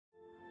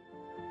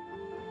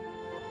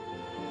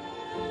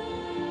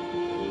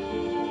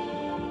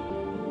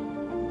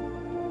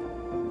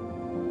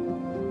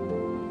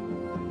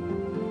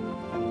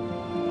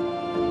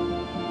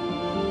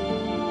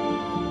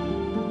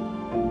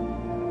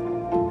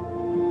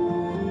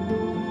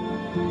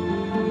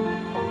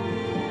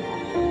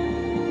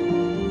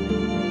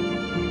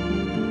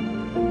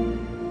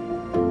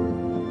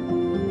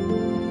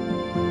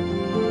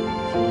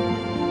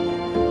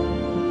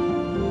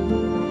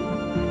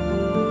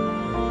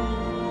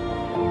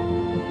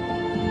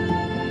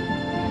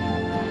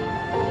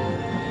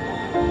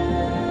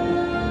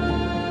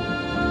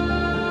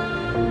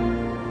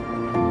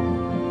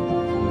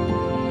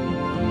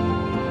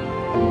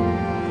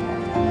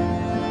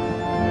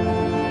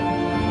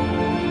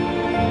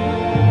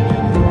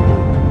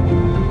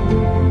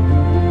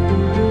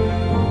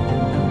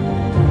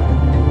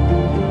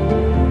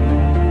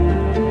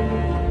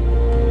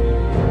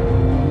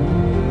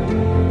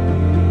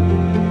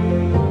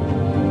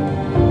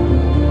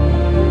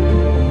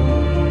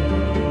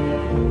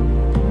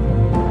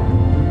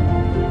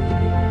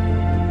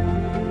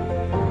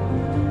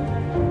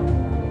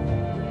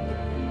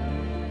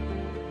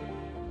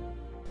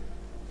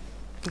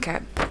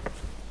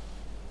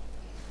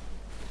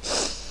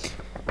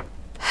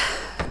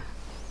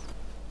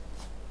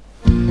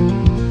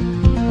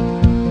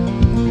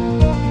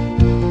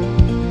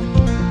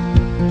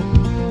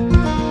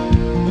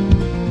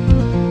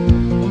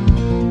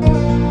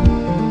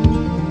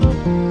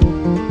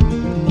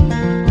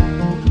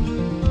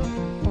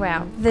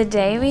about. The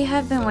day we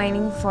have been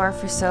waiting for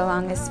so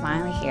long is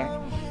finally here.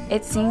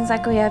 It seems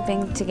like we have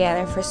been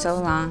together for so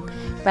long,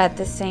 but at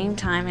the same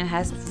time it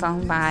has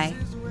flown by.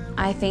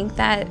 I think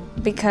that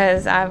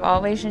because I've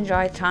always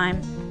enjoyed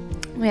time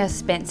we have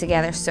spent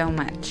together so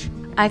much.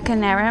 I could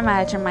never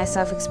imagine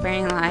myself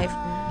experiencing life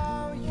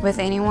with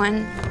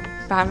anyone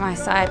by my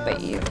side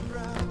but you.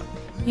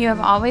 You have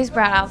always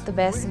brought out the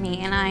best in me,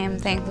 and I am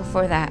thankful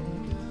for that.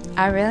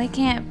 I really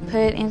can't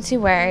put into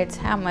words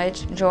how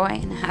much joy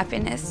and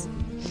happiness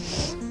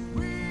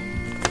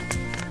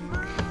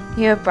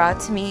you have brought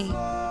to me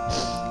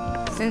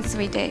since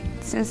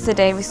the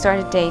day we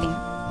started dating.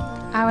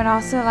 I would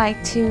also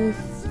like to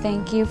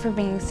thank you for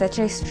being such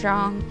a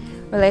strong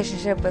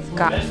relationship with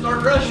God. Let's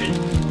start rushing.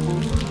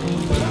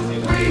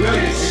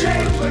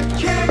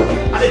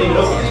 I didn't even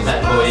know it was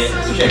that boy yet.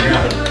 Check it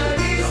out.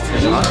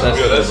 That's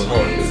good. That's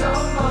smart.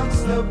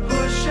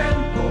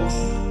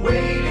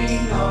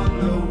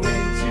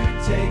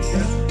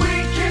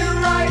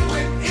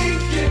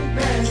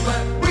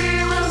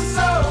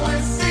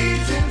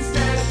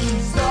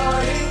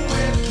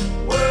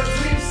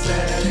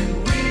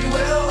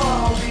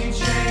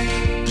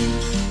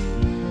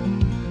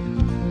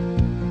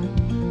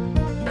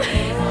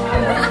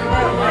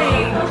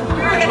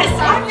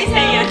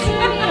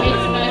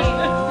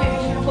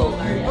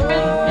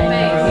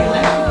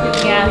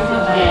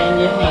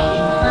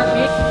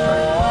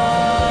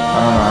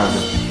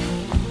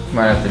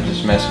 Might have to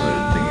just mess with it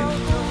again.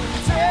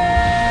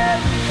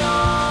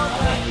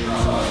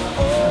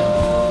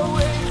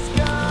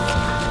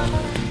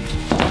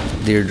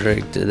 Dear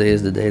Drake, today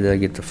is the day that I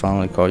get to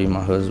finally call you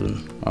my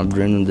husband. I've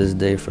dreamed of this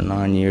day for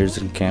 9 years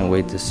and can't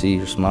wait to see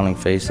your smiling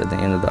face at the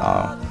end of the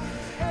aisle.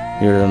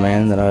 You're the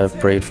man that I have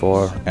prayed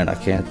for, and I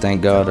can't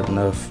thank God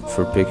enough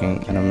for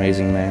picking an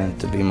amazing man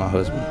to be my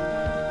husband.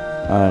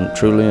 I am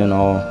truly in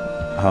awe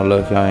how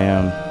lucky I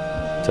am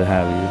to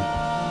have you.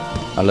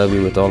 I love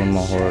you with all of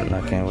my heart, and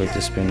I can't wait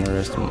to spend the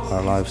rest of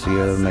our lives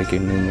together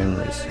making new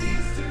memories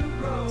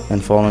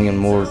and falling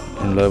more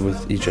in love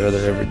with each other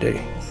every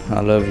day. I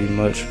love you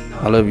much.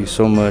 I love you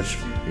so much,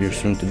 your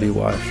soon-to-be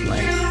wife,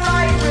 Lainey.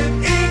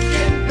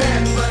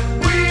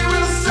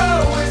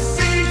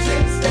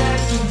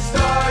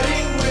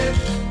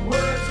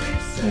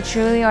 You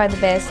truly are the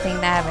best thing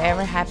that have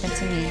ever happened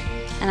to me,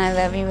 and I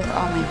love you with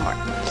all my heart.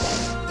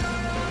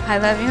 I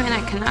love you, and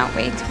I cannot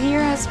wait to be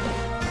your husband.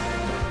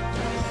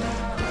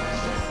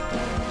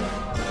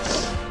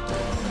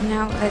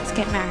 Now let's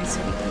get married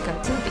so we can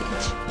go to the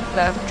beach.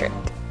 Love, Drake.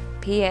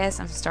 P.S.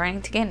 I'm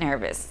starting to get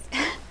nervous.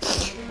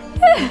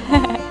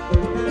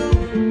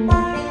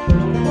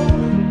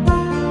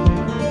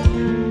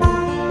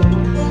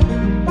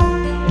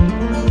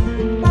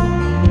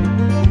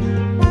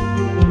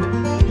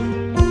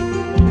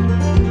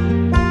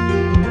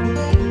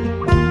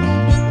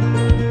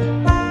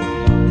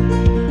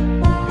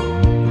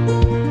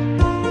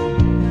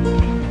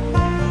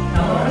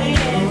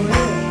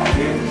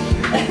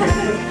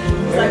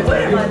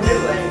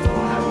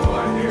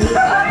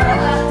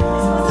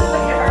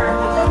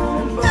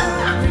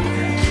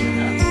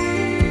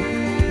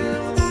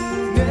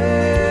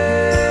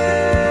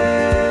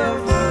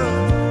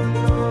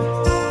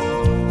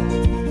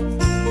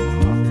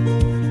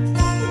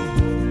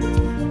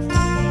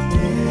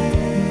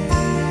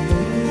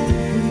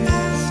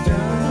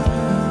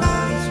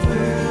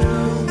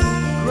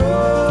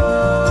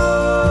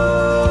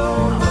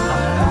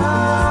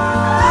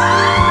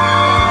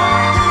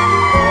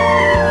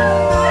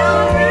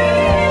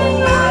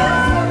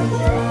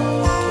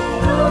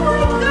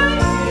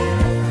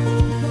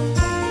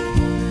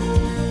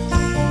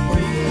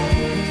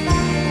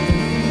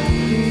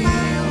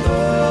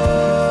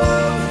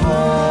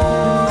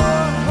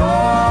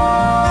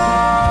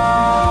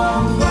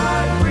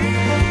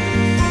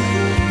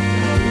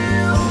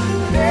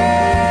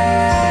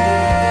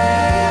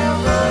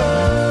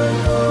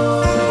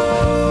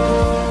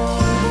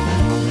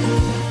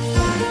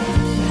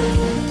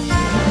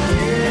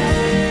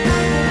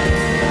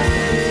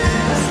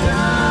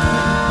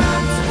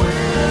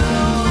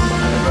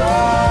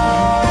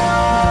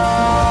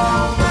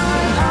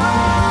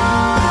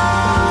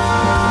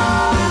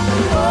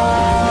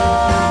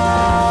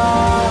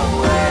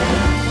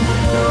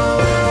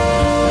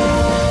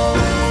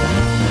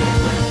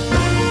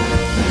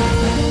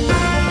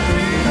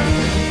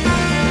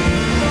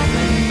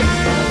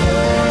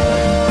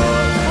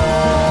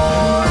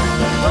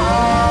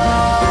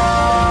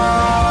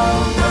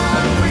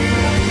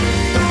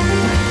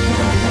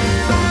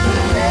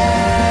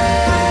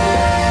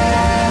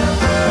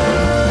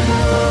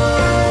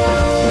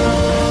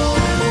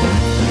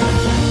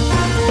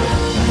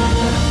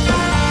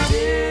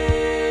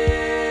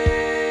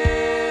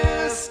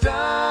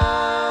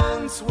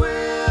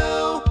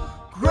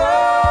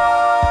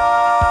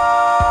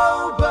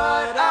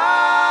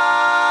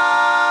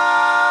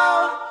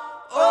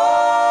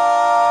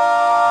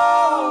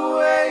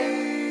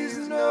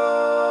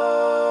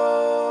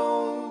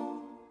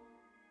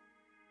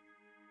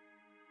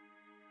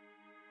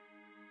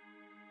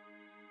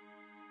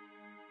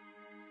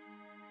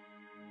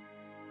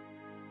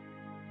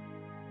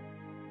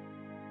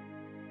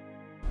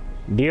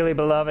 Dearly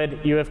beloved,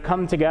 you have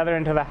come together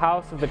into the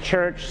house of the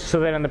church so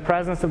that in the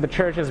presence of the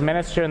church's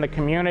minister and the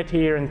community,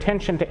 your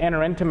intention to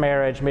enter into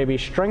marriage may be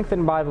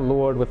strengthened by the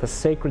Lord with a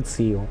sacred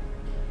seal.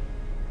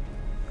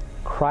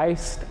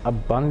 Christ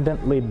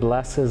abundantly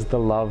blesses the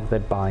love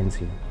that binds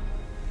you.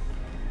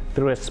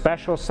 Through a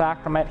special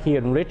sacrament, he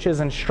enriches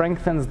and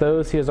strengthens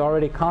those he has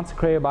already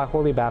consecrated by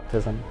holy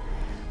baptism,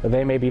 that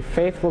they may be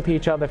faithful to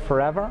each other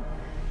forever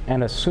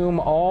and assume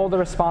all the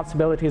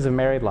responsibilities of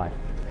married life.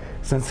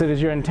 Since it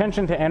is your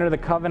intention to enter the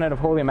covenant of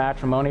holy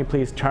matrimony,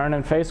 please turn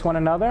and face one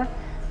another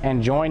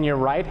and join your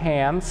right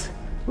hands,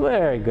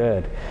 very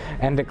good,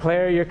 and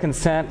declare your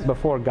consent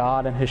before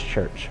God and his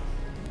church.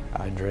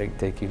 I, Drake,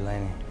 take you,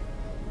 Lainey,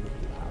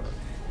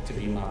 To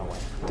be my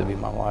wife. to be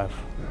my wife.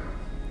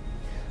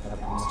 I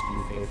promise to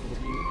be faithful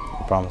to you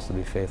I promise to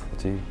be faithful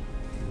to you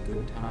in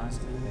good times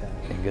and in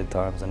bad, in good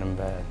times and in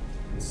bad,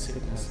 in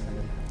sickness and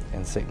in health,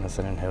 in sickness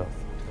and in health,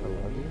 to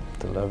love you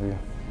to love you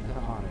and to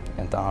honor you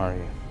and to honor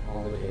you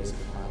all the days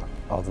of my life.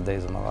 all the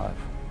days of my life.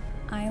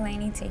 I,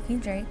 Lainey, take you,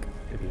 Drake,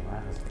 To be my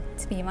husband.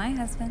 to be my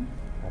husband.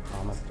 I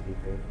promise to be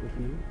faithful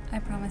to you I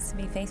promise to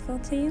be faithful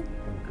to you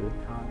in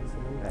good times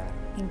and in bad,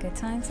 in good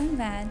times and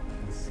bad,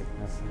 in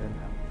sickness and in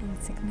health,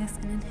 in sickness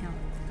and in health,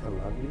 to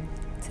love you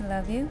to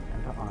love you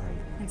and to honor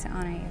you and to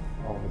honor you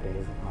all the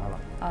days of my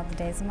life. all the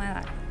days of my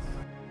life.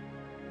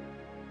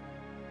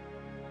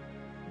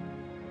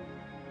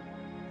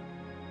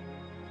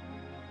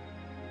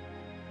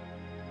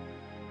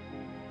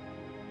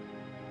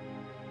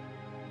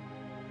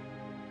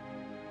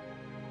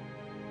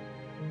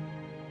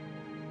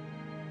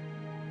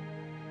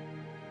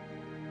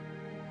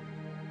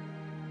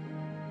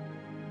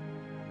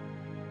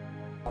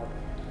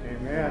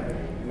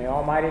 Amen. May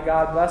Almighty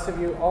God bless of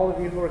you, all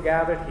of you who are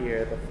gathered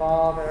here, the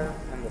Father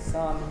and the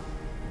Son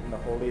and the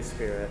Holy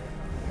Spirit.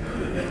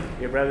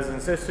 Dear brothers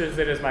and sisters,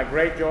 it is my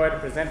great joy to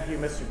present to you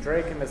Mr.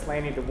 Drake and Miss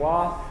Lainey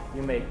Dubois.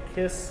 You may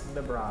kiss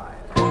the bride.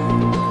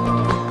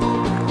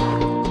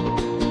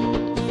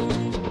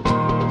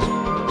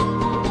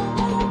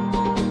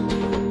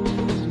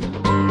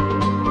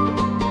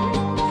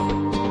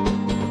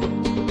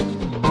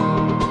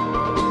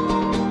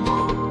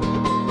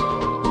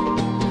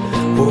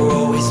 We're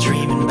always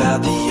dreaming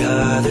about the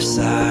other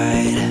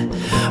side.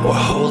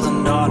 We're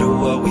holding on to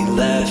what we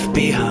left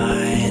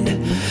behind.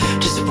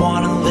 Just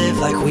wanna live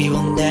like we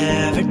will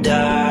never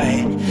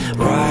die.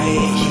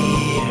 Right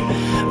here,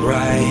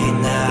 right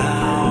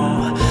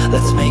now.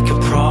 Let's make a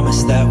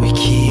promise that we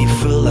keep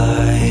for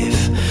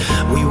life.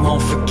 We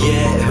won't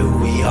forget who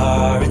we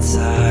are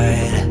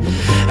inside.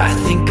 I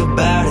think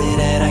about it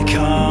and I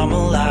come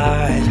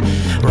alive.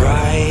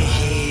 Right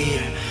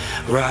here,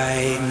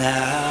 right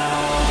now.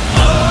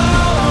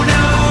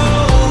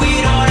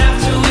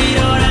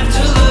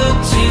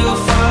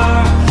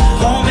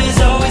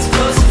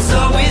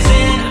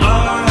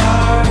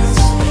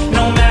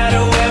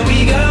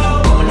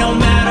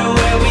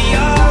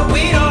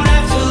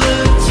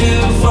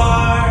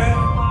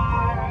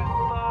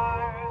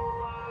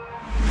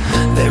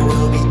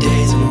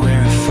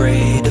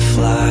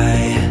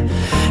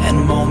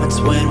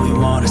 When we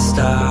wanna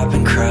stop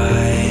and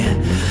cry,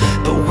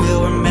 but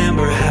we'll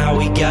remember how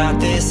we got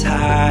this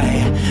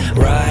high.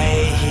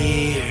 Right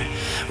here,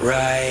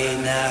 right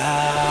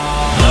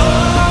now.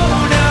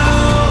 Oh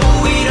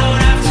no, we don't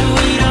have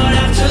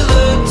to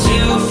look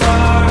too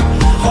far.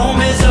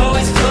 Home is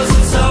always close,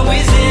 it's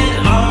always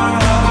in our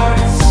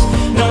hearts.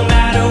 No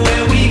matter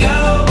where we go,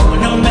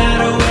 no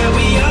matter where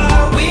we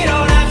are, we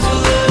don't have to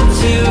look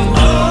too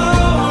far.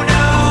 Oh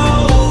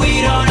no, we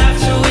don't have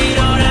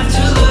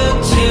to look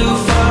too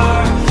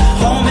far.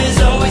 Home is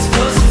always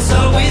close, it's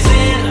always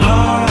in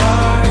our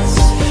hearts.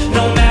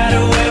 No matter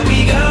where we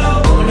go,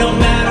 no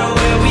matter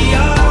where we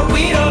are,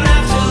 we don't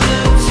have to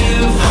look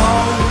too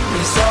far.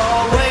 Home is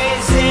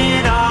always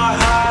in our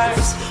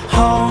hearts.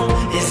 Home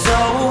is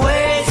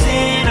always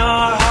in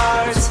our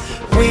hearts.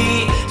 We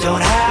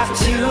don't have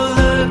to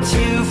look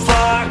too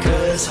far,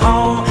 'cause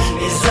home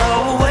is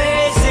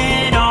always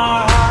in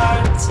our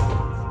hearts.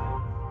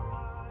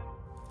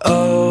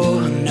 Oh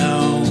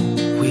no,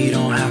 we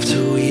don't have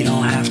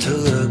to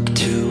look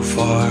too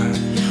far.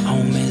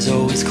 Home is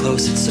always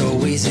close, it's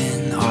always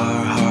in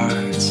our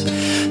hearts.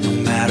 No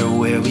matter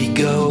where we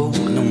go,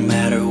 no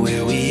matter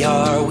where we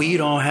are, we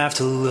don't have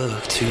to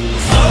look too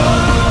far.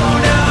 Oh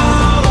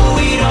no,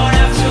 we don't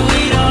have to